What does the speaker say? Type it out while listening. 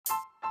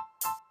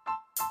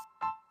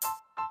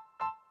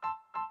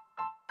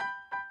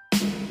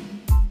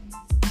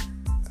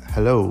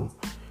Hello.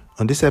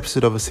 On this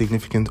episode of A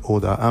Significant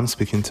Order, I'm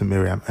speaking to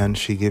Maryam, and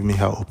she gave me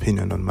her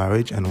opinion on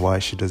marriage and why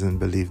she doesn't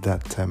believe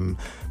that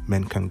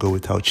men can go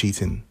without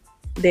cheating.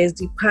 There's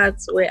the part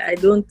where I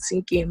don't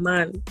think a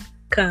man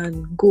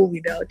can go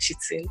without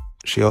cheating.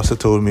 She also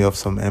told me of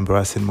some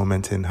embarrassing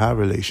moments in her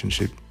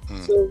relationship.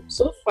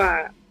 So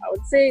far, I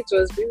would say it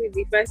was really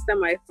the first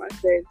time I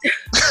farted.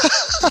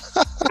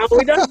 And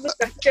we don't look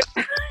at it.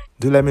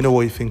 Do let me know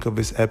what you think of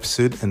this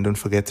episode, and don't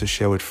forget to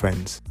share with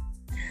friends.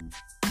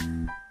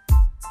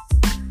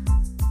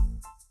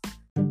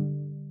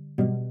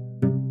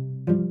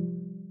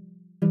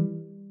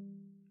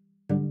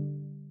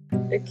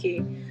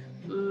 Okay,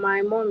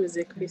 my mom is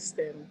a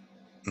Christian.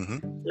 Mm-hmm.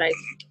 Like,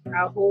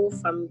 our whole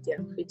family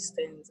are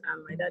Christians,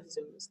 and my dad is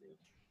a Muslim.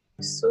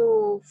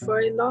 So for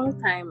a long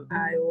time,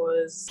 I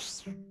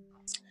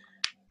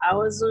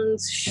wasn't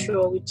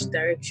sure which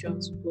direction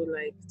to go.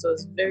 Like, it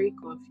was very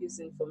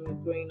confusing for me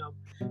growing up.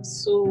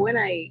 So when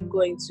I go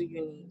into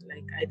uni,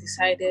 like, I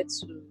decided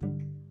to,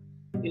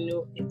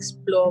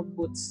 explore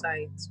both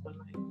sides on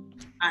my own,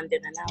 and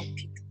then I now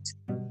picked.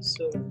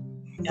 So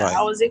yeah, Right.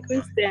 I was a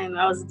Christian.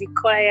 I was the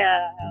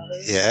choir.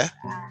 Yeah.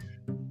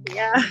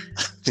 Yeah.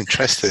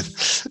 Interesting.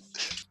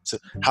 So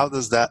how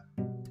does that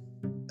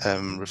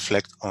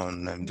reflect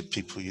on the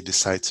people you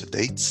decide to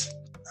date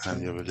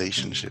and your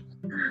relationship?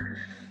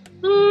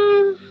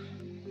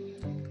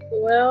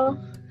 Well,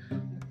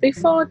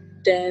 before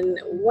then,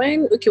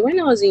 when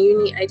I was in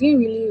uni, I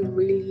didn't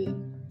really.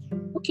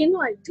 Okay,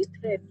 no, I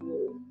dated.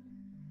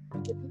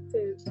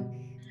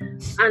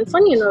 And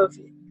funny enough,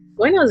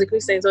 when I was a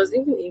Christian, it was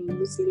even a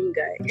Muslim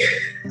guy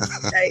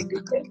that I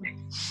dated.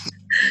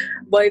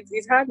 But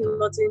it had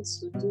nothing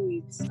to do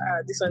with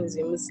this one is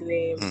a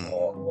Muslim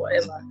or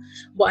whatever.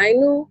 But I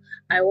know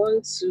I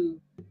want to.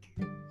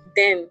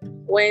 Then,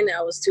 when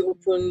I was still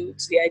open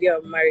to the idea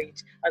of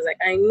marriage, I was like,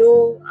 I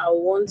know I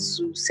want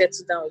to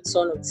settle down with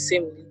someone of the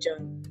same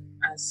religion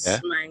as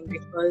mine,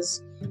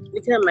 because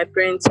looking at my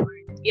parents,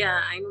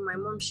 I know my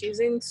mom, she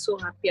isn't so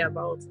happy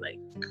about like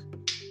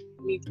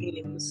me being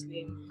a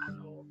Muslim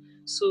and all.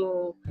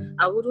 So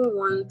I wouldn't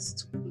want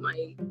to put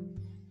my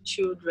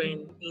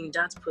children in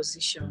that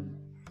position.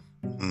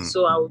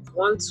 So I would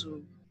want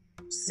to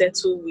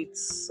settle with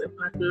a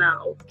partner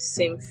of the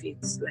same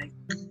faith, like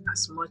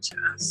as much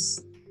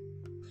as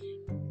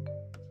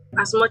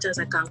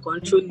I can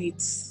control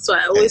it. So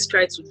I always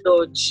try to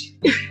dodge.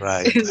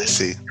 Right, I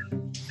see.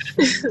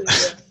 Yeah.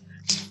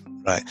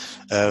 Right.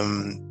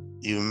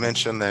 You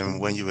mentioned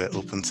when you were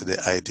open to the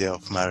idea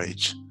of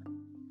marriage.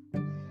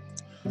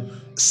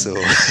 So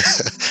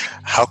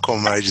how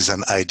come marriage is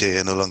an idea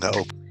you're no longer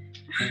open?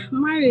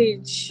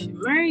 Marriage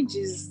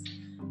is,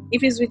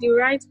 if it's with the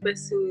right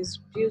person, is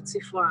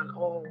beautiful and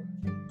all.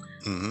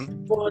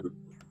 Mm-hmm. But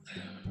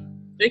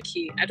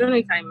okay, I don't know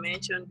if I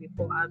mentioned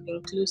before, I've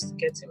been close to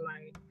getting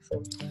married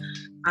before,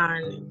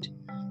 and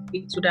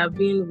it would have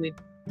been with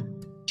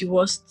the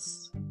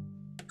worst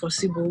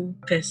possible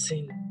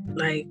person.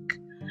 Like,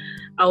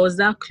 I was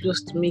that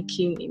close to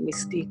making a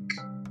mistake.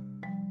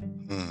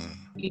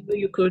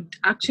 You could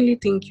actually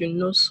think you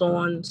know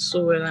someone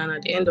so well, and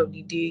at the end of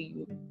the day,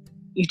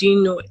 you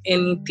didn't know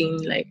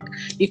anything. Like,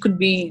 it could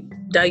be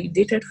that you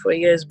dated for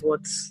years,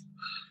 but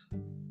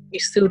you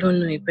still don't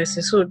know a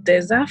person. So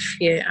there's that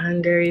fear,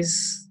 and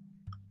there's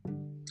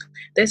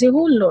a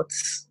whole lot.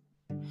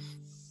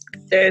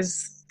 There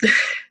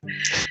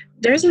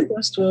isn't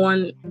just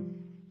one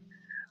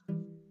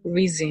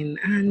reason,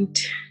 and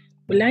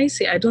will I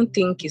say I don't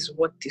think it's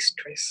worth the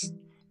stress.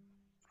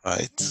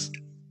 Right.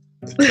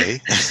 Okay.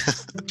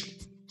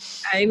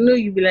 I know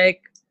you'll be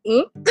like,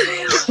 but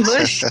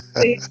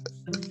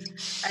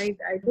I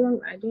don't.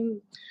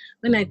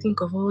 When I think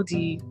of all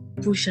the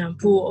push and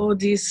pull, all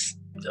this,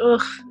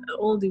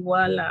 all the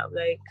wala,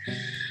 like,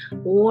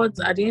 what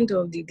at the end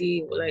of the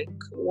day, like,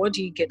 what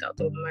do you get out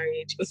of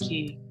marriage?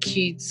 Okay,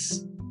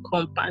 kids,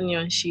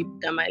 companionship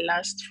that might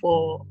last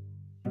for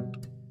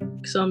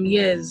some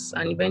years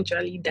and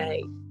eventually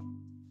die.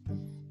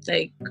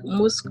 Like,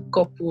 most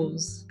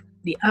couples,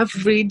 the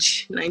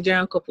average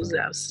Nigerian couples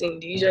that I've seen,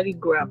 they usually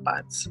grow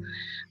apart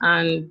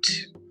and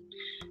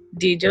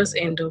they just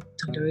end up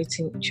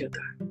tolerating each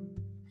other.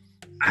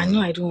 I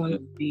know I don't want to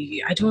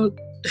be.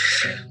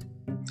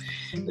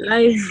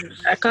 Life.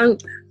 I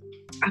can't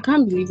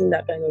believe in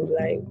that kind of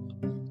life.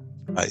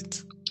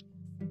 Right.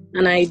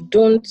 And I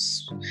don't.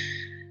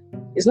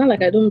 It's not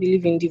like I don't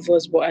believe in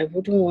divorce, but I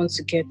wouldn't want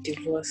to get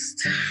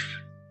divorced.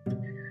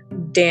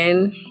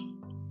 Then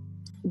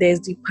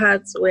there's the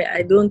part where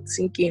I don't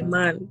think a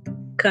man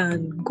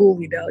can go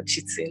without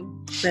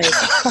cheating. Like,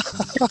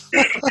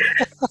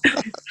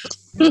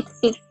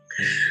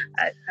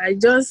 I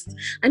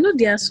know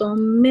there are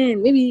some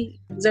men,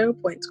 maybe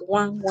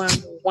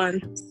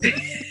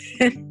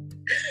 0.111.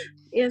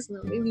 Yes,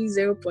 no, maybe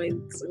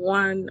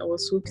 0.1 or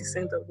so % of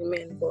the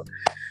men, but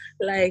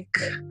like,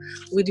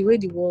 with the way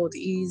the world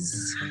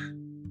is,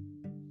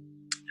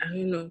 I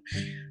don't know.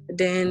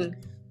 Then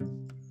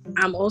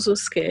I'm also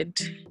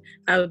scared.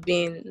 I've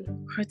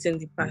been hurt in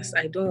the past.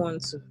 I don't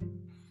want to.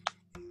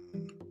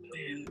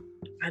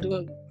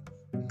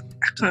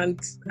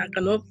 I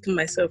cannot put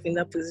myself in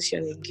that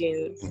position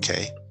again.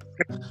 Okay.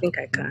 I think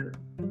I can.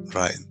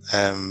 Right.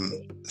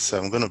 So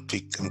I'm gonna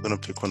pick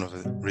one of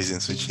the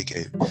reasons which you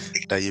gave,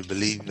 that you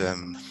believe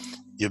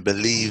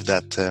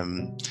that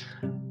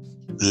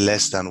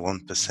less than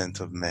 1%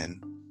 of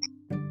men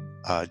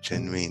are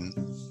genuine,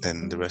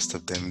 and the rest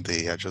of them,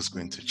 they are just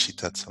going to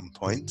cheat at some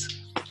point.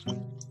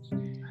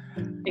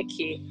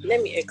 Okay,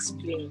 let me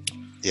explain.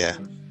 Yeah.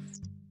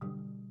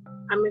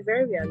 I'm a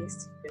very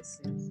realistic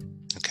person.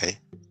 Okay.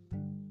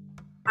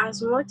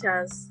 As much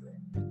as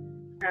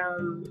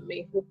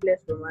a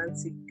hopeless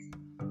romantic,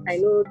 I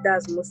know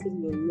that's mostly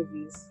in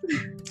movies.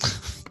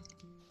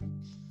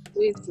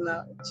 Wait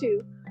now,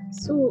 chill.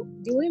 So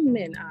the way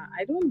men are,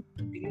 I don't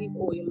believe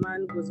a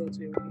man goes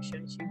into a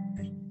relationship.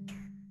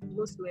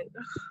 Most men,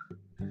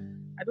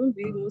 I don't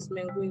believe most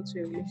men go into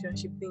a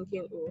relationship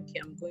thinking, oh, okay,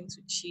 I'm going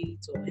to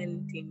cheat or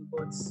anything.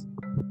 But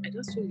I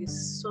just feel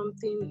it's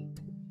something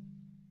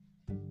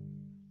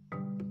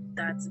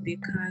that they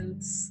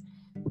can't.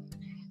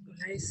 What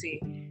I say,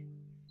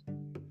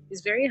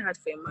 it's very hard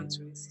for a man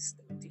to resist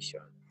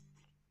temptation.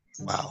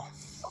 Wow.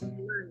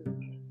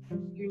 Man,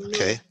 you know.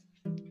 Okay.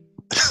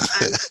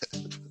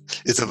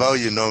 It's about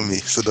you know me,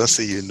 so don't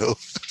say you know.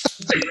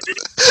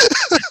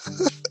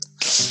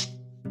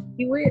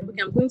 The way,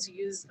 okay, I'm going to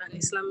use an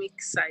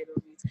Islamic side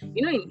of it.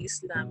 You know, in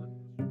Islam,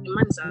 a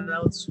man is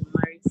allowed to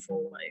marry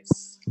 4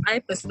 wives. I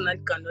personally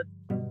cannot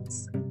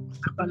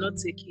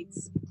take it.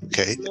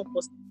 Okay. It's not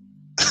possible.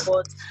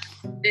 But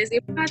there's a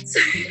part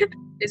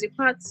there's a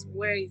part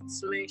where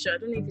it's mentioned, I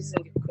don't know if it's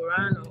in the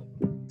Quran or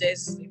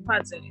there's a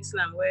part in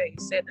Islam where it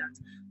said that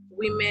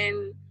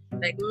women,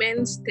 like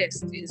men's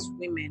test is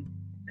women.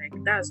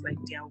 Like that's like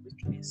their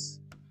weakness.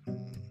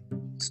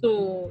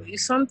 So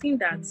it's something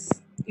that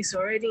is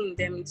already in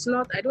them. It's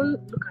not, I don't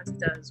look at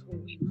it as a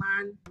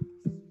man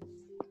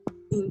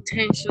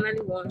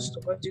intentionally wants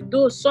to hurt you.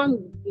 Though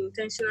some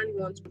intentionally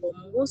want to, but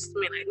most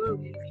men, I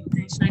don't really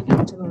intentionally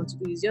actually want to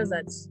do. It's just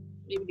that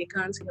maybe they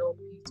can't help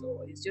it,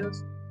 or it's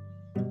just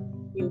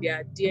in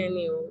their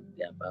DNA or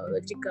their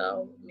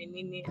biological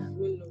meaning. I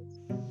don't know.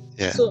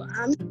 Yeah. So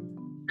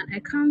I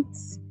cannot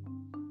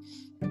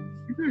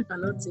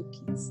take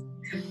it.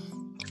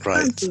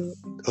 Right.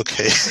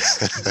 Okay.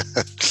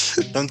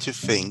 Don't you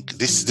think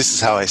this is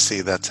how I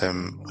say that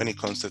when it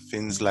comes to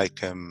things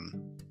like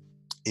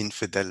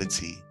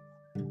infidelity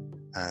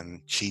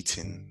and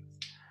cheating,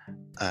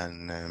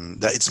 and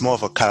that it's more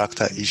of a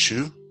character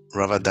issue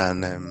rather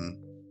than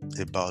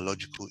a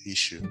biological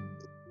issue?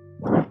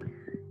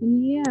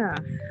 Yeah,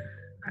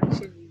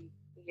 actually,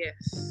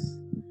 yes.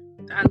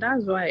 And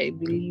that's why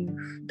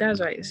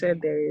I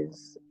said there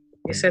is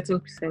a certain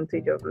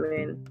percentage of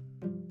men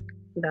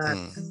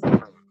that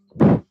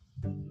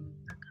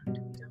can't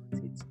do without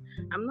it.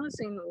 I'm not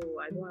saying, oh,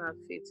 I don't have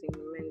faith in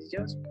men. It's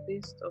just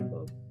based off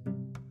of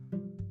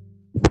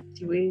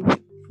the way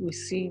we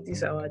see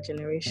this our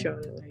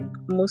generation. Like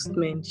most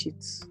men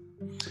cheat.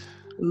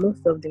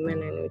 Most of the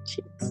men I know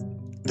cheat.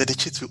 That they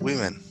cheat with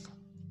women.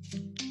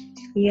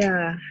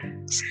 Yeah.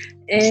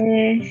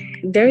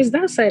 There is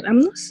that side. I'm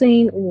not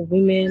saying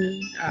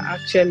women are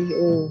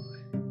actually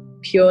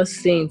pure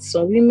saints.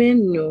 Some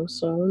women know,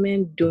 some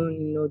women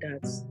don't know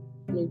that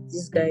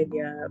this guy they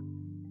are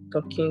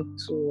talking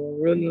to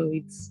or rolling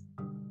with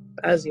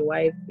as a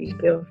wife, a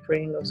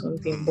girlfriend or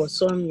something, but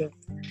some know.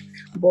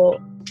 But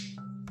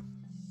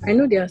I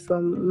know there are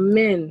some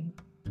men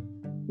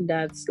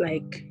that's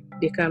like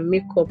they can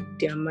make up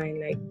their mind,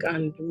 like,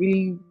 and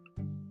really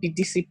be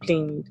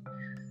disciplined,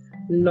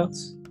 not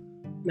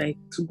like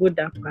to go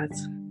that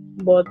path.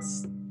 But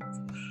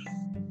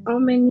how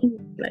many,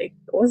 like,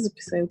 what's the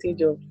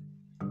percentage of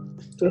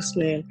those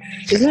men?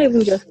 It's not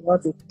even just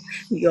about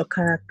your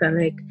character.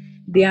 Like,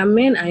 there are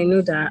men I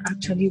know that are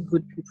actually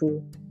good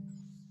people,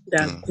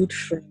 that are good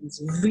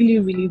friends, really,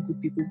 really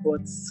good people,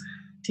 but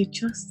they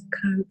just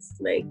can't,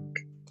 like,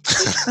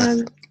 they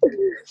can't.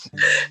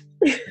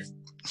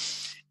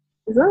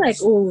 It's not like,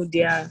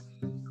 they are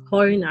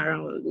whoring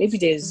around. Maybe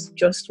there's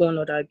just one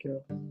other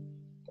girl,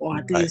 or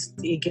at least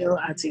a girl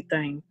at a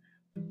time,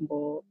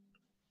 but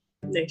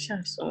there's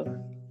just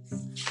some.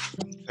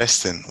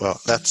 Interesting. Well,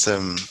 that's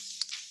a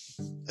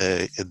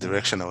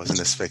direction I wasn't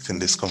expecting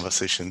this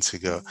conversation to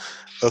go.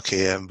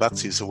 Okay, back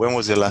to you. So when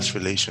was your last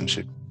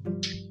relationship?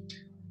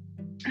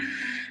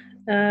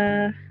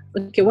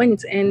 Okay, when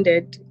it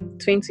ended,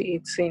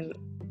 2018.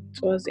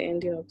 Towards the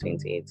ending of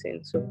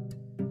 2018, so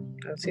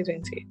I'll say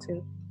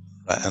 2018.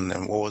 Right, and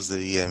then what was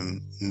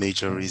the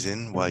major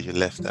reason why you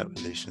left that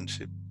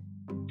relationship?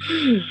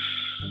 You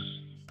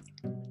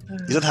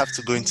don't have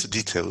to go into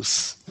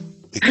details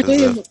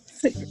because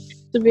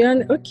to be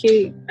honest,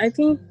 okay, I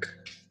think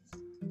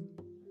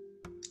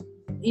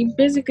he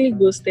basically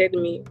ghosted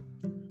me.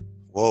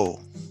 Whoa.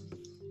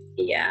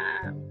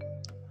 Yeah.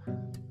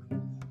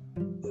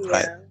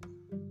 Right.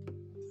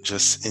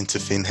 Just into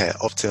thin hair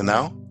up till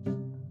now?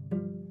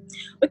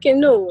 Okay,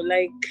 no,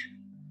 like,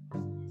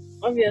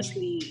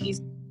 obviously,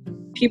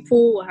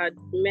 people had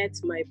met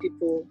my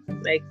people,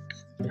 like,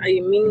 I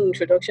mean,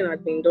 introduction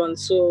had been done,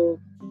 so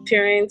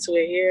parents were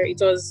here. It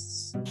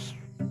was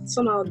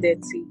somehow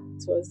dirty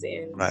towards the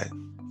end.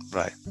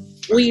 Right.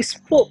 We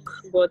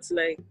spoke, but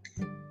like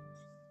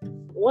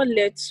what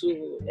led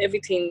to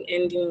everything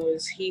ending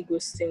was he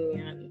ghosting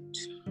me, and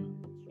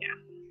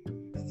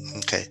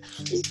Okay.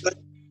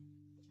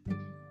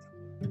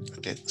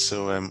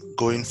 So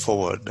going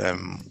forward,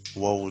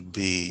 what would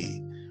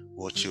be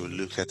what you would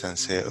look at and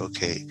say,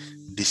 okay,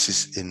 this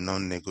is a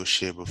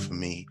non-negotiable for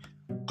me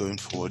going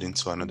forward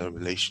into another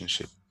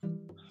relationship?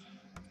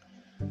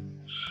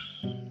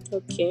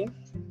 Okay.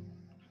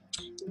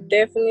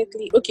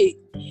 Definitely. Okay.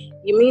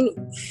 You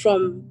mean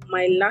from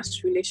my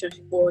last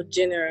relationship or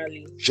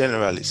generally?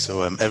 Generally,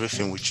 so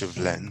everything which you've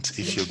learned,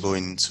 if you're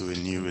going into a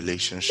new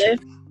relationship.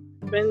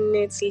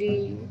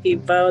 Definitely a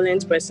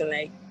violent person,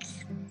 like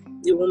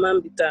the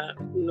woman beater.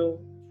 No,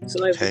 it's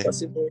not even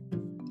possible.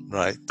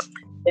 Right.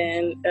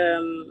 Then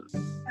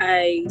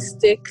I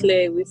stay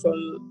clear away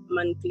from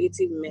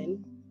manipulative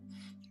men.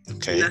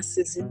 Okay.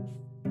 Narcissism.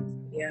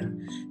 Yeah.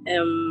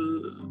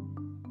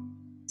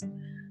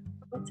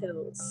 What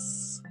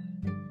else?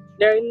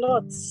 There are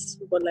lots,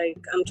 but like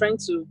I'm trying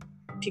to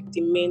pick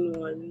the main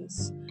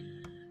ones.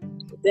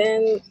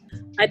 Then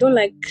I don't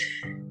like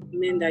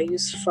men that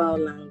use foul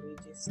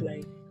languages,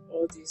 like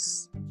all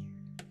these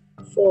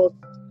fuck,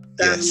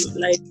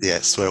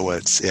 swear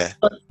words, yeah.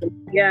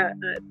 Yeah,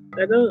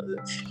 I don't.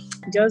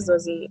 Just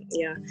doesn't.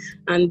 Yeah,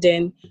 and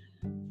then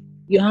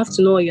you have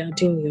to know what you are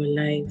doing in your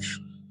life.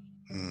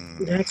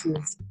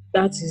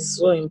 That is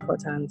so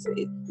important.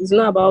 It's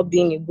not about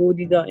being a gold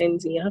digger or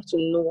anything. You have to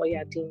know what you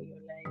are doing in your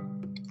life.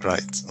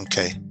 Right.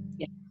 Okay.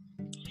 Yeah.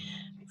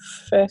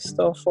 First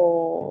of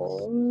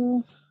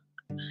all,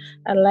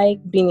 I like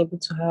being able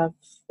to have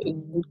a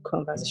good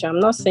conversation. I'm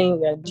not saying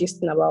we are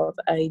gisting about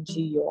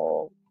IG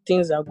or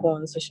things that go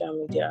on social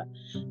media.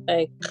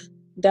 Like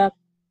that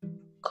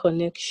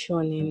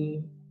connection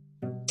in,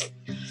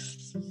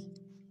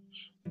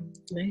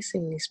 nice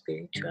in a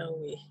spiritual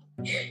way.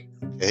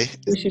 Okay.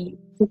 We should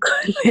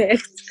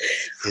connect.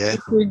 Yeah.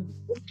 We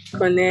should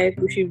connect.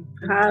 We should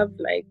have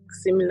like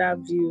similar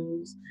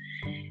views.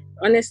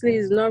 Honestly,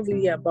 it's not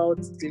really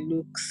about the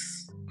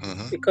looks,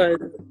 because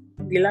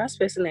the last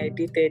person I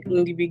dated,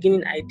 in the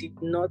beginning, I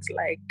did not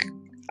like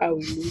how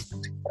he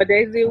looked. But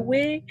there's a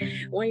way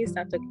when you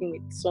start talking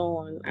with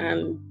someone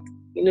and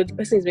the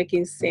person is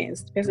making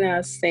sense, the person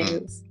has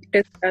sense,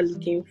 the person is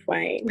looking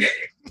fine.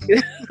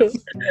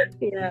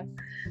 Yeah.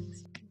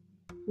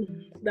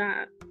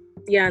 That,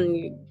 yeah,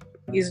 and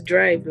his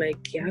drive,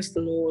 like he has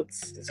to know what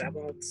it's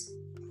about.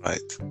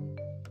 Right.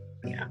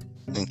 Yeah.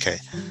 Okay.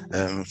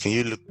 Can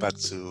you look back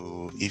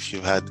to if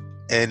you had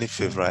any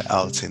favorite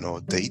outing or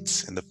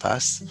dates in the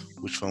past?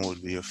 Which one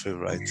would be your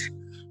favorite?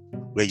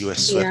 Where you were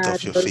swept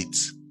off your feet?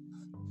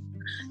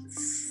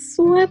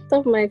 Swept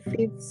off my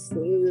feet?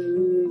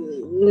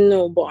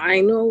 No, but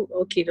I know.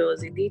 Okay, there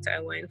was a date I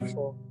went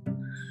for.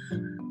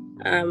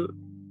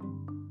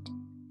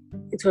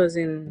 It was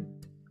in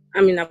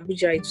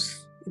Abuja.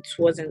 It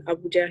was in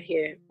Abuja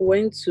here.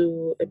 Went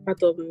to a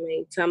part of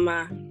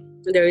Maitama.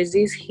 There is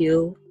this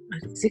hill.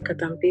 Is it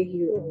Katampe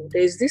Hill?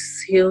 There's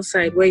this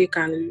hillside where you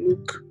can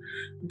look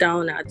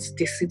down at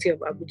the city of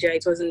Abuja.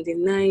 It was in the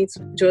night.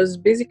 It was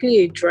basically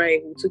a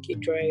drive. We took a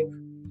drive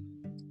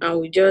and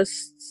we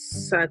just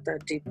sat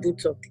at the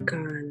boot of the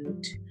car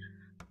and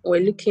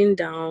we're looking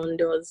down.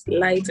 There was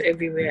light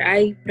everywhere.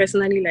 I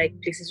personally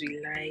like places with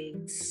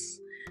lights.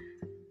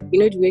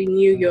 You know the way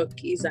New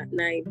York is at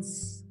night,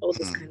 all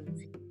those kind of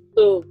things.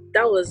 So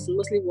that was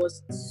mostly what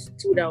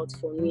stood out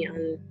for me,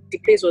 and the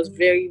place was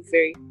very,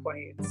 very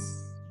quiet.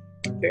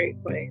 Very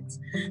quiet.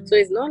 So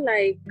it's not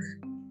like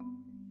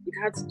it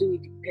had to do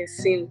with the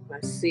person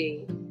per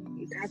se.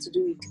 It had to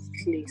do with the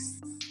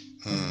place.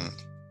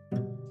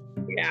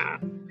 Yeah.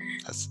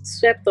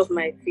 Swept off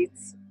my feet.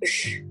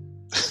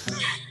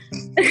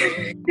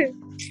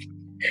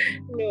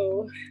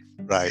 No.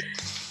 Right.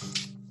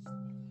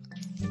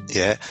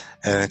 Yeah.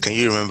 Can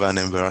you remember an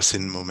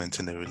embarrassing moment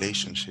in a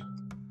relationship?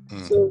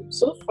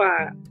 So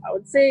far, I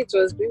would say it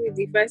was maybe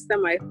the first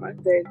time I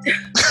farted.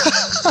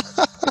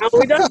 And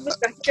we just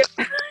looked at each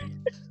other.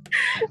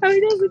 And we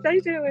just looked at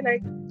each other and we're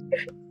like...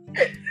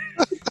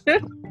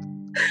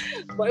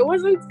 But it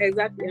wasn't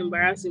exactly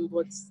embarrassing,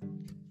 but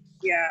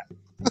yeah.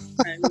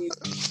 I mean...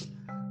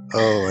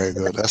 Oh my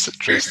God, that's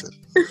interesting.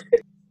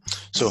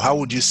 So how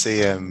would you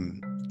say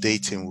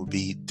dating will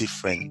be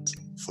different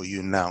for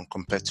you now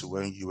compared to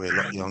when you were a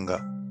lot younger?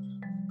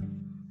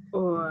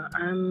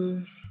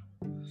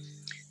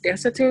 There are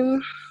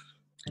certain,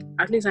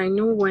 at least I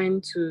know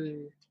when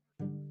to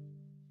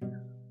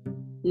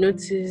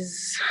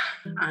notice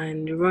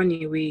and run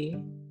away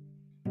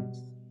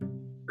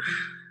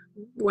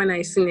when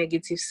I see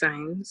negative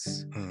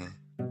signs.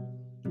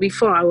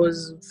 Before I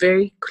was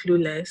very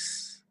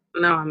clueless.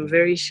 Now I'm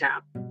very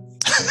sharp.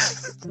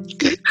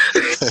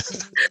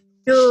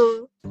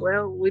 So,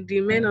 well, with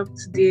the men of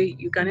today,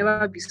 you can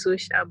never be so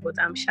sharp, but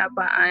I'm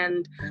sharper,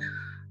 and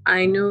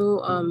I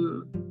know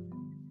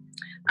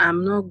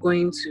I'm not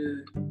going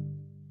to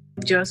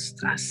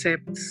just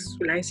accept,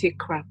 will I say,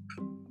 crap,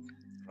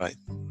 right,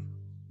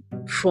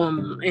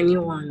 from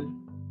anyone.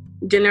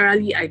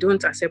 generally I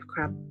don't accept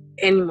crap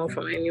anymore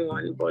from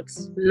anyone, but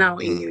now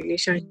in a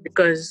relationship,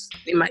 because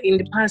in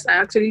the past I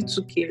actually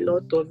took a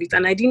lot of it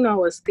and I didn't know I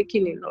was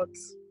taking a lot.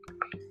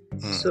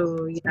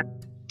 So yeah,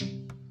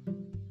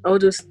 all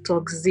those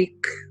toxicity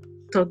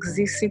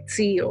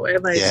or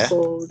whatever it's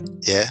called,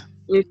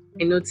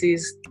 I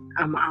noticed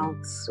I'm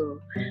out.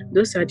 So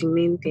those are the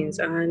main things.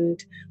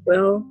 And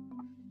well,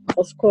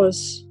 of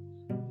course,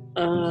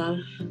 I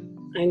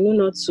know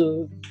not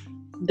to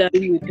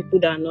dally with people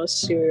that are not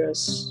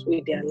serious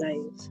with their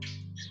lives.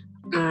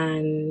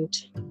 And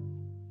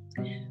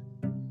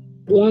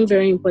one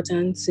very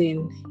important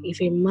thing,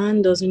 if a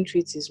man doesn't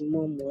treat his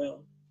mom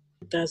well,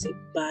 that's a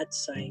bad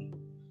sign.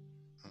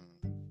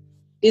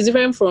 It's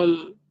different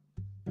from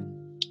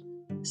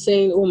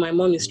saying, oh, my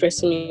mom is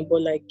stressing me,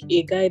 but like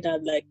a guy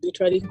that like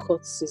literally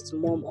cuts his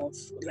mom off.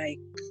 Like,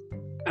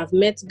 I've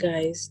met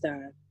guys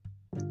that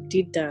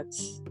did that,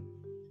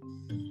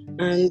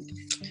 and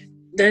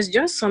there's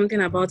just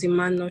something about a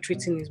man not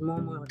treating his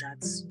mom well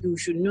that you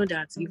should know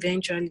that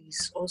eventually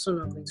he's also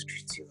not going to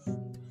treat you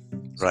well.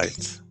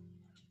 Right.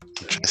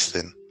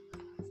 Interesting.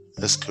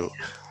 That's cool.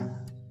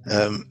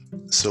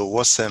 So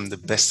what's the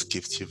best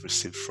gift you've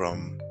received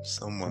from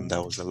someone that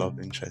was a love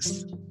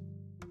interest?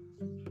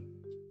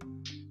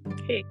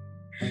 Hey,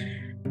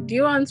 do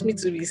you want me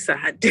to be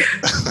sad?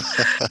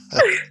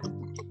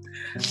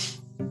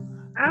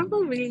 I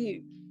haven't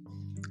really,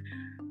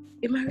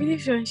 in my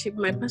relationship,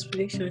 my past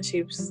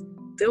relationships,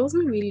 there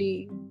wasn't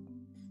really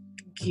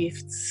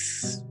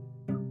gifts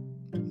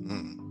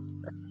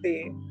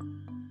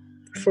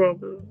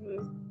from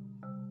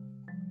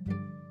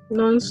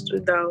none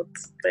stood out.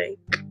 Like,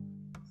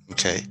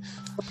 okay.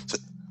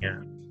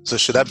 Yeah. So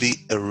should that be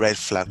a red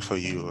flag for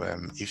you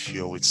if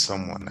you're with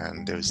someone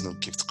and there is no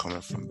gift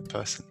coming from the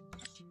person?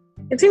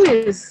 The thing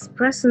is,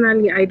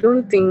 personally, I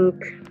don't think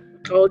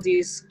all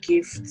these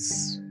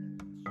gifts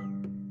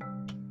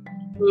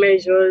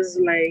measures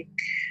like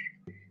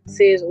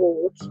says,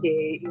 oh,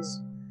 okay, gifts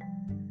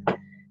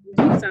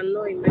are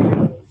not a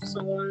measure of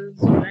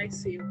someone's life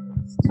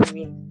to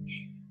me.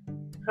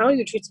 How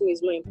you treat me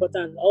is more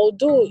important.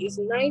 Although it's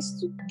nice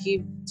to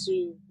give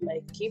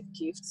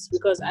gifts,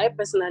 because I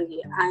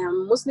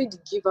am mostly the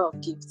giver of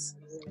gifts.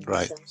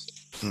 Right.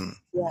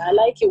 Yeah, I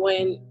like it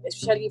when,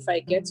 especially if I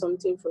get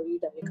something for you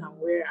that you can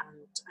wear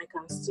and I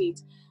can see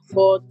it.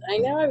 But I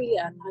never really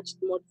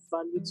attached much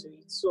value to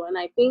it. So, and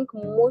I think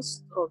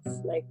most of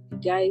like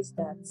guys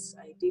that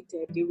I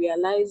dated, they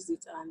realized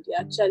it and they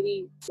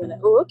actually were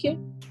like, oh, okay.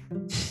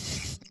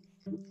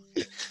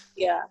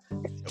 Yeah.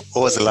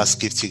 What was the last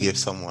gift you gave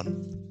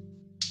someone?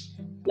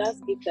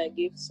 Last gift I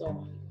gave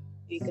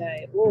a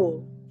guy,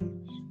 oh,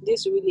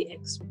 these really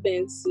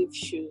expensive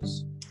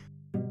shoes.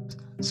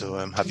 So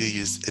have you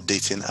used a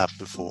dating app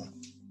before?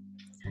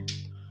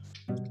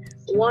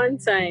 One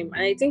time,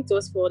 and I think it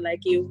was for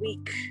like a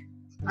week,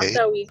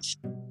 after which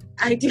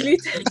I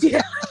deleted the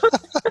app.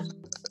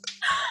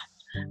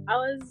 I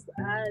was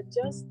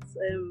just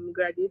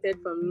graduated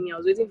from uni. I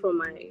was waiting for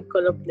my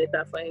call-up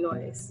letter for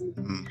NYSC.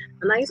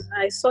 And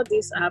I saw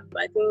this app,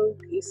 I think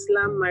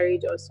Islam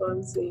marriage or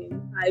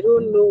something. I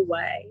don't know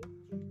why.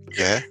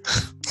 Yeah.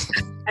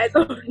 I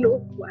don't know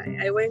why.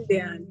 I went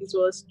there and it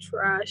was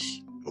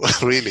trash.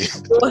 Really?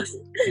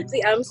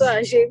 See, I'm so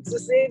ashamed to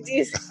say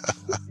this.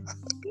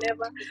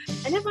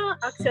 I never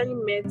actually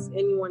met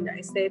anyone that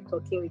I started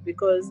talking with,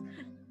 because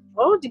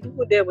all the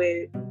people there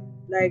were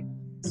like,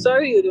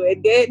 sorry, you were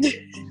dead.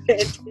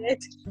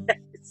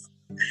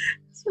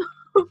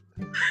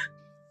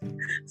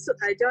 So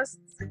I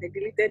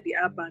deleted the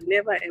app and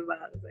never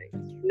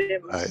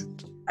never. Right.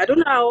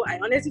 I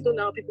honestly don't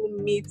know how people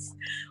meet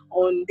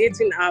on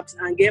dating apps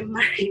and get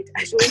married.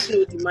 I don't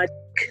know the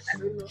magic. I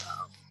don't know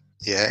how.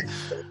 Yeah.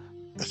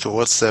 Okay,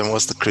 what's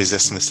the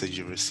craziest message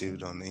you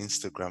received on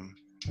Instagram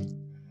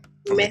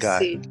from a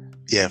guy?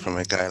 Yeah, from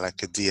a guy,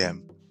 like a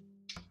DM.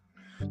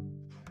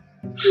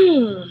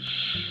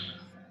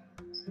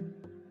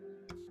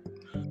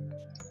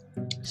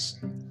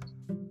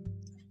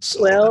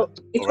 So, well,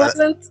 it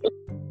wasn't.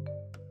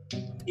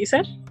 You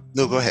said?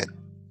 No, go ahead.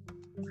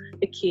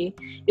 Okay,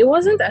 it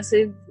wasn't as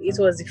if it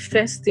was the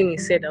first thing he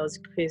said that was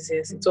the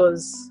craziest. It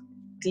was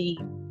the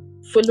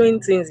following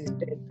things he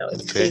said that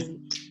was crazy.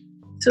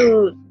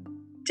 So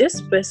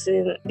this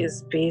person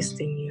is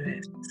based in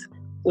US.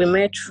 We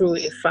met through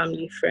a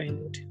family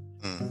friend.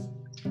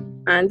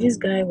 And this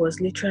guy was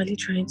literally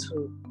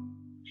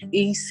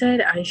he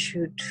said I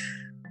should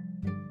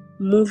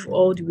move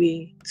all the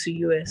way to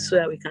US so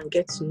that we can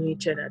get to know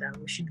each other, that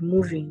we should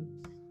move in.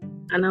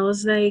 And I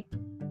was like,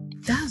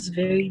 that's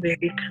very,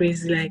 very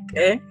crazy. Like,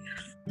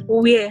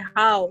 where?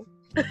 How?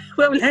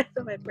 Where will I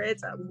tell my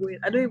parents I'm going?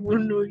 I don't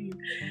even know you.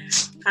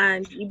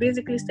 And he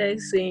basically started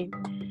saying,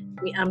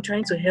 I'm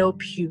trying to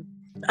help you.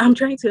 I'm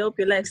trying to help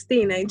your life.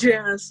 Stay in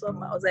Nigeria and stuff.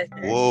 I was like,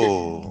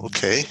 whoa,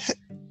 okay.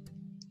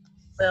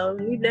 Well,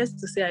 needless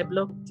to say, I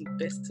blocked the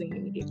person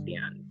immediately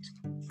and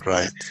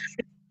right.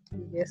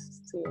 Yes,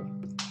 so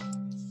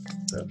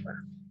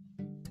far.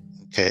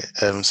 Okay.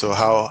 So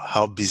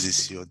how busy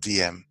is your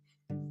DM?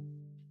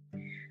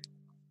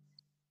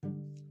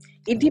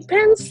 It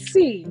depends.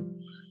 See,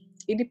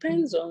 it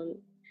depends on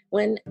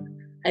when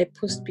I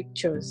post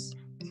pictures.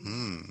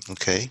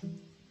 Okay.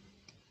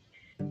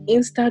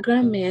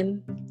 Instagram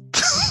men,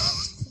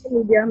 social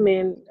media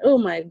men, oh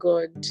my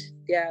God,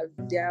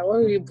 they are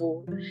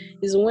horrible.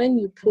 Is when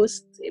you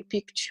post a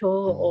picture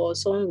or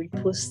someone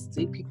reposts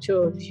a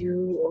picture of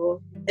you,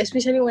 or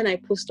especially when I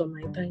post on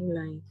my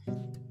timeline.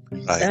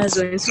 Right. That's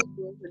when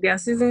there are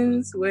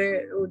seasons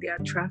where there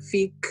are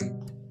traffic.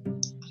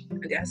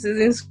 There are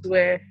seasons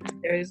where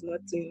there is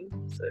nothing.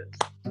 So,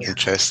 yeah.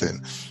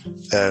 Interesting.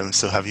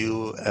 So have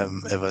you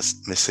ever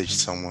messaged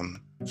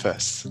someone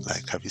first?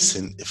 Like, have you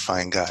seen a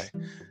fine guy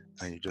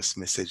and you just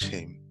message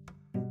him?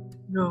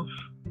 No.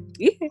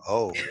 Yeah.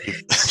 Oh,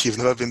 you've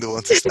never been the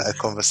one to start a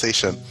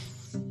conversation?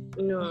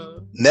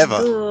 No.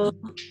 Never?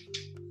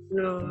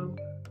 No.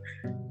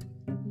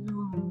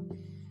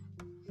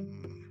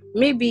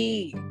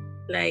 Maybe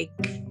like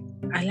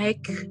I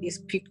like his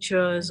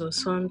pictures or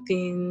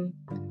something,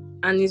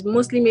 and it's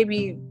mostly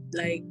maybe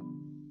the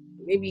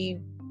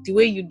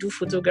way you do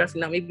photography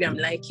now. Maybe I'm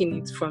liking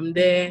it. From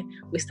there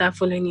we start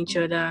following each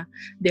other,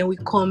 then we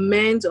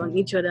comment on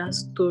each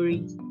other's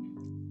story.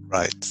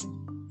 Right.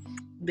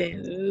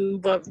 Then,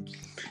 but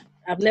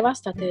I've never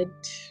entered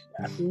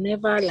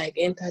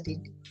it.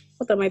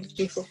 What am I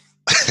looking for?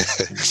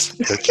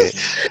 Okay.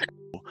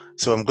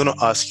 So I'm going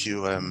to ask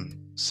you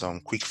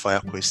some quick fire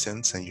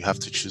questions, and you have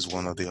to choose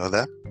one or the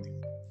other.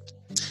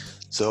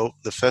 So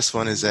the first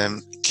one is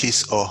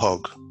kiss or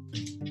hug?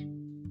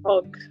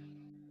 Hug.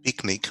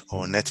 Picnic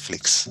or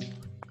Netflix?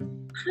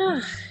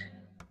 I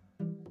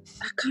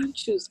can't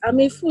choose. I'm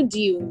a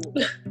foodie.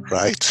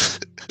 Right.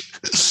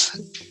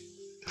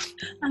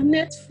 And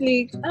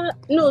Netflix.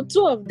 No,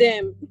 two of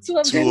them. Two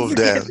of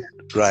them.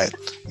 Right.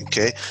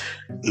 Okay.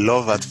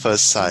 Love at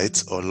first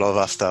sight or love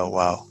after a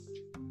while?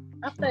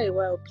 After a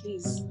while,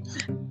 please.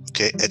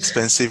 Okay.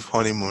 Expensive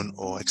honeymoon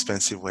or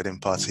expensive wedding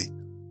party?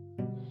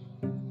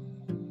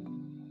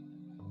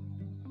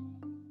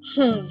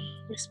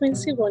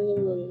 Expensive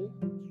honeymoon.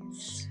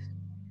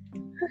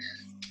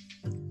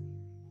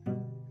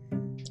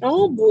 I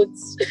want both.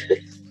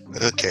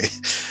 Okay.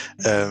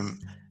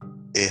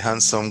 A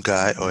handsome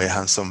guy or a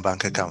handsome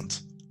bank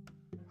account?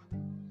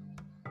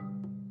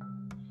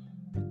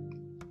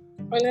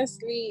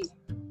 Honestly,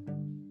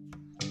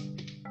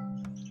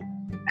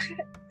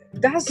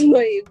 that's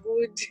not a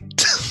good.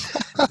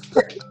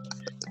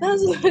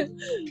 That's not.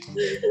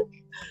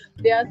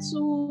 There are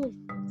two.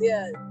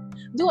 There.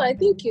 Though I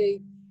think a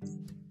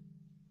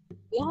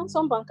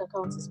handsome bank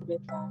account is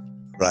better.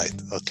 Right.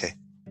 Okay.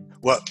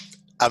 Well,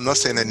 I'm not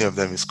saying any of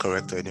them is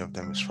correct or any of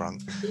them is wrong.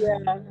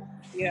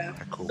 Yeah.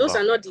 Cool. Those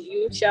are not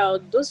the initial.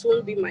 Those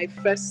won't be my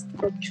first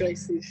top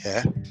choices.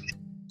 Yeah.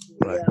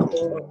 Right. Yeah,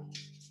 cool.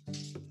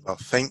 Well,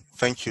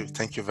 thank you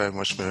very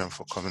much, Maryam,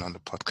 for coming on the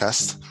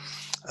podcast,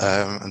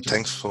 and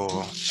thanks for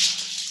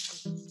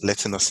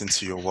letting us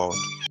into your world.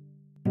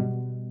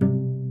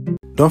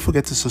 Don't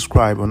forget to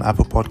subscribe on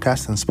Apple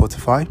Podcasts and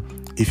Spotify.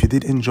 If you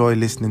did enjoy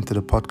listening to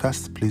the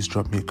podcast, please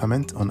drop me a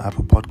comment on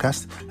Apple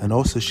Podcasts and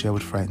also share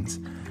with friends.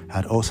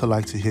 I'd also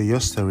like to hear your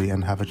story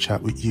and have a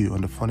chat with you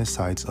on the funny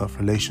sides of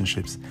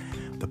relationships.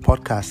 The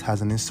podcast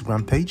has an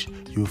Instagram page.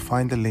 You'll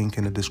find the link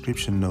in the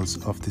description notes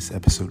of this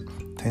episode.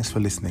 Thanks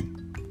for listening.